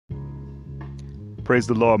Praise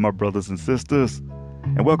the Lord, my brothers and sisters,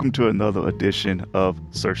 and welcome to another edition of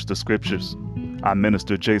Search the Scriptures. I'm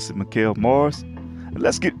Minister Jason McHale Morris, and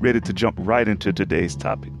let's get ready to jump right into today's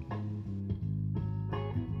topic.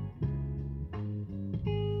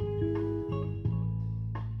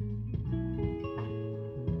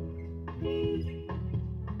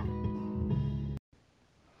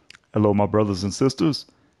 Hello, my brothers and sisters,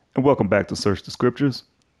 and welcome back to Search the Scriptures.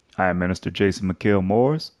 I am Minister Jason McHale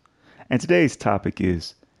Morris, and today's topic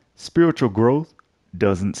is Spiritual Growth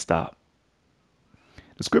Doesn't Stop.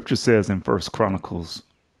 The scripture says in 1 Chronicles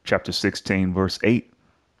chapter 16, verse 8,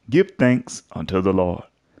 "Give thanks unto the Lord,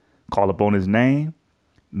 call upon his name,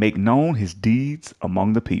 make known his deeds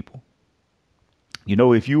among the people." You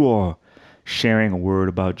know, if you are sharing a word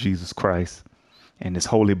about Jesus Christ and his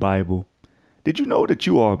holy Bible, did you know that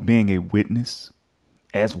you are being a witness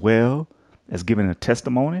as well as giving a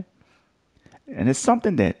testimony? And it's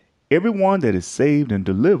something that everyone that is saved and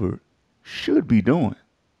delivered should be doing.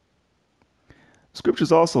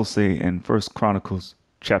 Scriptures also say in 1 Chronicles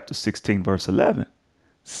chapter 16, verse 11,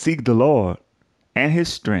 "Seek the Lord and his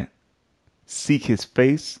strength, seek his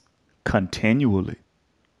face continually."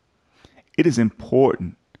 It is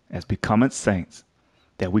important as becoming saints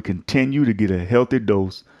that we continue to get a healthy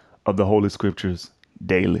dose of the Holy Scriptures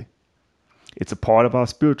daily. It's a part of our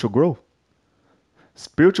spiritual growth.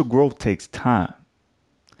 Spiritual growth takes time.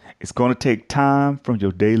 It's going to take time from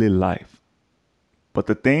your daily life. But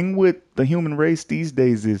the thing with the human race these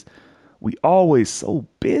days is we always so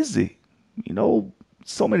busy,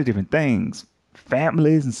 so many different things,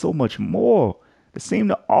 families and so much more that seem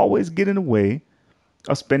to always get in the way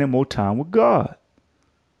of spending more time with God.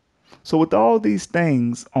 So with all these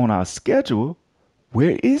things on our schedule,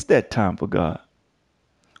 where is that time for God?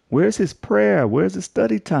 Where's his prayer? Where's his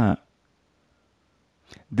study time?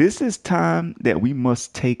 This is time that we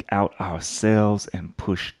must take out ourselves and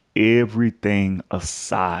push everything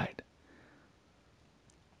aside.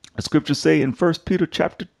 The scriptures say in 1 Peter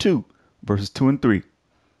chapter 2, verses 2 and 3,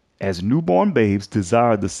 "As newborn babes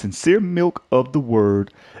desire the sincere milk of the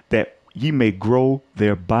word, that ye may grow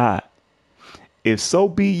thereby. If so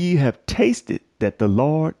be ye have tasted that the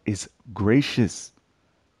Lord is gracious."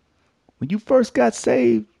 When you first got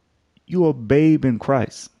saved, you were a babe in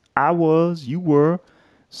Christ. I was, you were.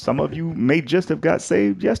 Some of you may just have got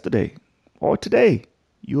saved yesterday or today.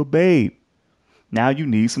 You're a babe. Now you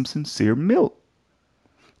need some sincere milk.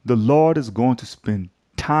 The Lord is going to spend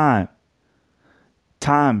time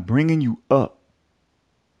bringing you up,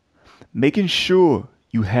 making sure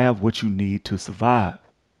you have what you need to survive.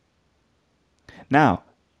 Now,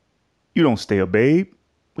 you don't stay a babe.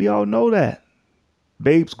 We all know that.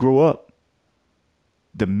 Babes grow up.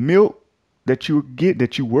 The milk that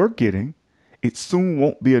you were getting, it soon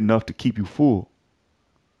won't be enough to keep you full.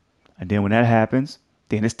 And then when that happens,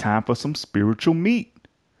 then it's time for some spiritual meat.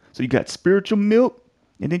 So you got spiritual milk,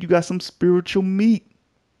 and then you got some spiritual meat.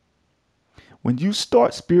 When you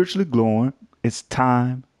start spiritually growing, it's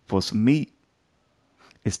time for some meat.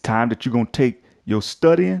 It's time that you're going to take your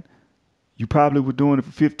studying. You probably were doing it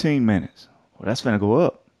for 15 minutes. Well, that's going to go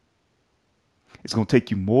up. It's going to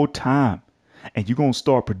take you more time. And you're going to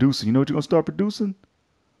start producing. You know what you're going to start producing?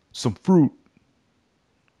 Some fruit.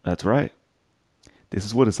 That's right. This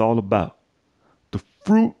is what it's all about. The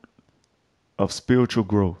fruit of spiritual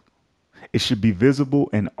growth. It should be visible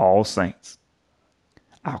in all saints.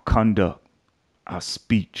 Our conduct, our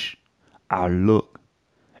speech, our look.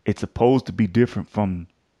 It's supposed to be different from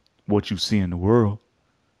what you see in the world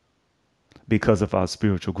because of our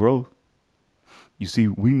spiritual growth. You see,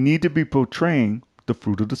 we need to be portraying the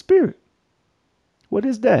fruit of the Spirit. What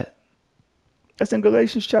is that? That's in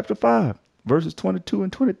Galatians chapter 5, verses 22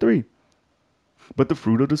 and 23. "But the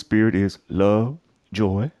fruit of the Spirit is love,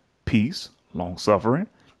 joy, peace, long-suffering,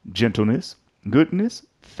 gentleness, goodness,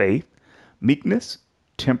 faith, meekness,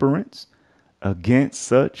 temperance. Against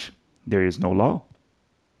such there is no law."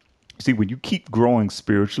 See, when you keep growing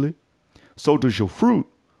spiritually, so does your fruit.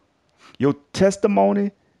 Your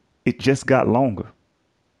testimony, it just got longer.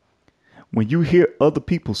 When you hear other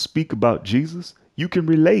people speak about Jesus, you can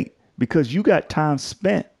relate because you got time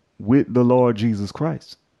spent with the Lord Jesus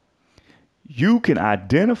Christ. You can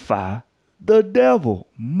identify the devil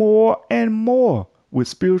more and more with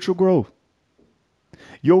spiritual growth.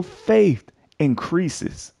 Your faith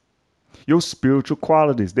increases. Your spiritual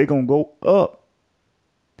qualities, they're going to go up.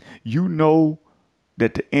 You know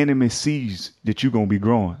that the enemy sees that you're going to be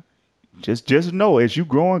growing. Just know as you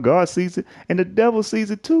growing, God sees it and the devil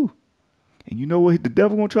sees it too. And you know what the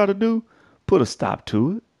devil going to try to do? Put a stop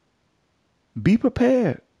to it. Be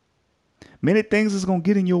prepared. Many things is going to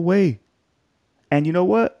get in your way. And you know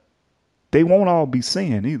what? They won't all be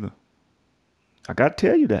sin either. I got to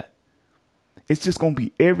tell you that. It's just going to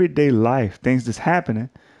be everyday life, things that's happening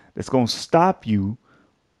that's going to stop you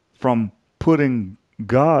from putting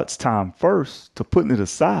God's time first, to putting it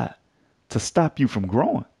aside, to stop you from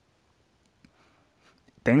growing.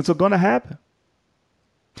 Things are going to happen.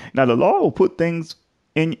 Now, the Lord will put things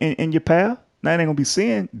in your path. Now, it ain't going to be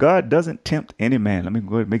sin. God doesn't tempt any man. Let me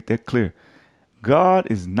go ahead and make that clear. God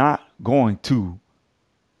is not going to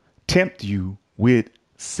tempt you with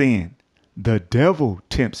sin. The devil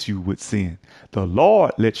tempts you with sin. The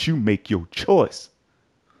Lord lets you make your choice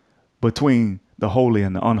between the holy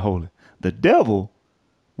and the unholy. The devil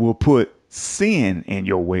will put sin in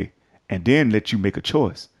your way and then let you make a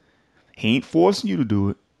choice. He ain't forcing you to do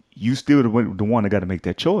it. You still the one that got to make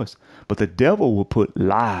that choice. But the devil will put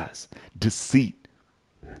lies, deceit,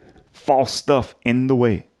 false stuff in the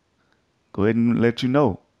way. Go ahead and let you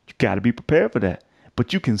know. You got to be prepared for that.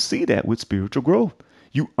 But you can see that with spiritual growth.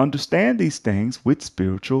 You understand these things with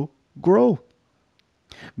spiritual growth.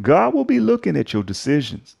 God will be looking at your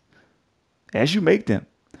decisions as you make them.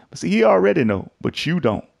 But see, he already know, but you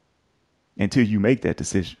don't until you make that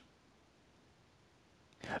decision.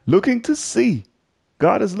 Looking to see,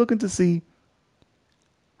 God is looking to see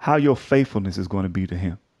how your faithfulness is going to be to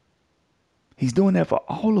him. He's doing that for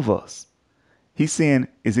all of us. He's saying,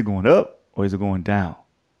 is it going up or is it going down?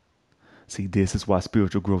 See, this is why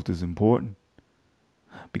spiritual growth is important.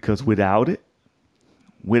 Because without it,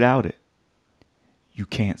 you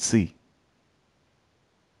can't see.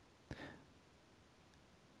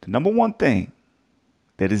 The number one thing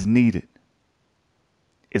that is needed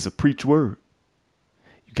is a preach word.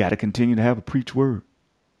 You got to continue to have a preach word.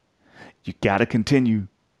 You got to continue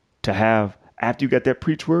to have, after you got that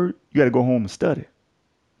preach word, you got to go home and study.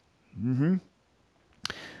 The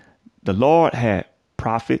Lord had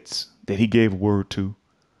prophets that he gave a word to,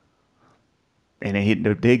 and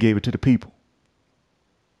they gave it to the people.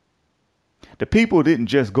 The people didn't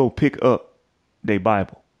just go pick up their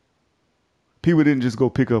Bible. People didn't just go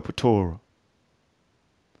pick up a Torah.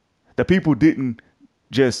 The people didn't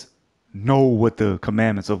just know what the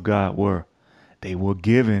commandments of God were. They were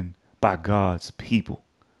given by God's people.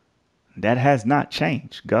 That has not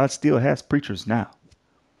changed. God still has preachers now.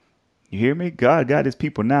 You hear me? God got his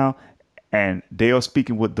people now, and they are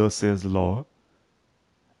speaking what thus says the Lord.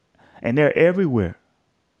 And they're everywhere.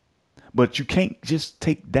 But you can't just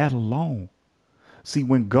take that alone. See,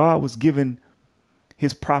 when God was giving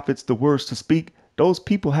his prophets the words to speak, those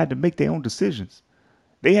people had to make their own decisions.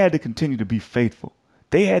 They had to continue to be faithful.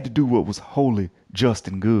 They had to do what was holy, just,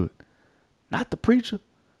 and good. Not the preacher.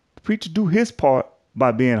 The preacher do his part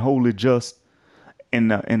by being holy, just in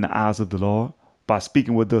the eyes of the Lord, by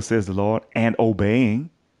speaking what thus says the Lord and obeying,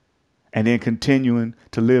 and then continuing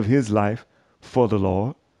to live his life for the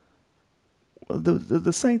Lord.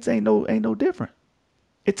 The saints ain't no different.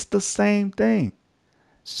 It's the same thing.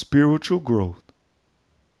 Spiritual growth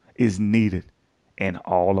is needed in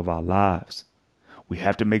all of our lives. We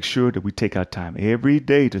have to make sure that we take our time every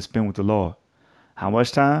day to spend with the Lord. How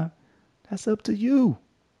much time? That's up to you.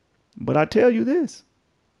 But I tell you this,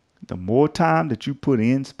 the more time that you put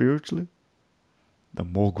in spiritually, the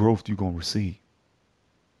more growth you're going to receive.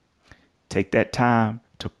 Take that time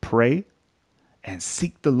to pray and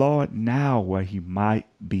seek the Lord now where he might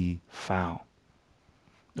be found.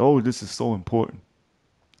 Oh, this is so important.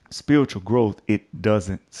 Spiritual growth, it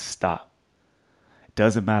doesn't stop. It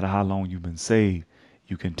doesn't matter how long you've been saved.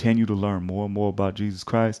 You continue to learn more and more about Jesus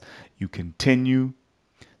Christ. You continue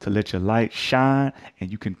to let your light shine,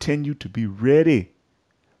 and you continue to be ready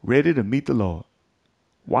to meet the Lord.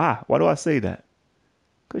 Why? Why do I say that?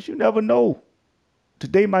 Because you never know.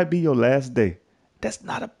 Today might be your last day. That's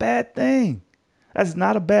not a bad thing. That's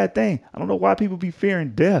not a bad thing. I don't know why people be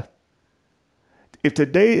fearing death. If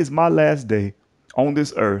today is my last day on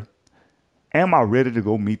this earth, am I ready to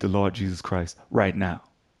go meet the Lord Jesus Christ right now?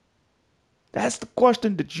 That's the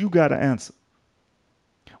question that you got to answer.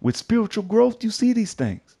 With spiritual growth, you see these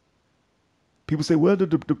things. People say, well,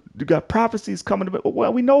 you got prophecies coming to pass.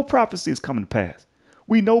 Well, we know prophecy is coming to pass.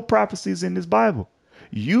 We know prophecies in this Bible.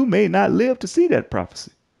 You may not live to see that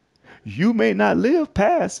prophecy. You may not live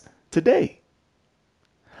past today.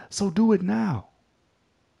 So do it now.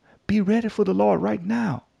 Be ready for the Lord right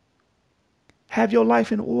now. Have your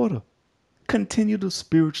life in order. Continue to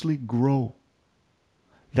spiritually grow.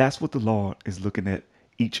 That's what the Lord is looking at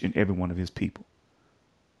each and every one of his people.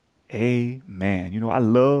 Amen. You know, I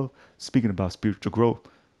love speaking about spiritual growth.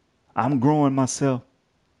 I'm growing myself,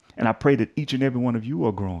 and I pray that each and every one of you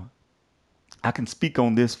are growing. I can speak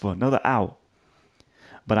on this for another hour,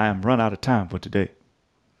 but I am run out of time for today.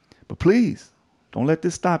 But please, don't let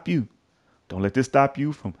this stop you. Don't let this stop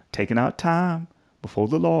you from taking out time before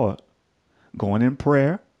the Lord, going in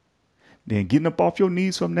prayer, then getting up off your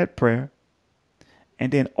knees from that prayer,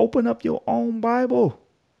 and then open up your own Bible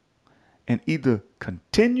and either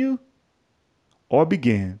continue or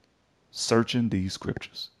begin searching these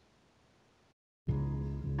scriptures.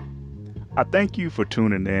 I thank you for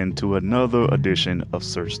tuning in to another edition of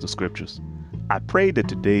Search the Scriptures. I pray that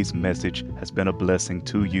today's message has been a blessing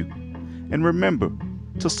to you. And remember,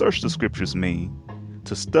 to search the scriptures mean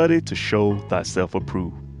to study to show thyself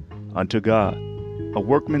approved unto God, a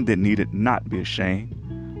workman that needed not be ashamed,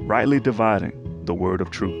 rightly dividing the word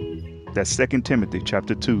of truth. That's 2 Timothy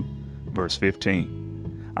chapter 2, verse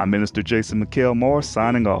 15. I'm Minister Jason McKell Moore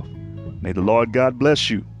signing off. May the Lord God bless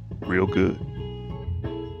you real good.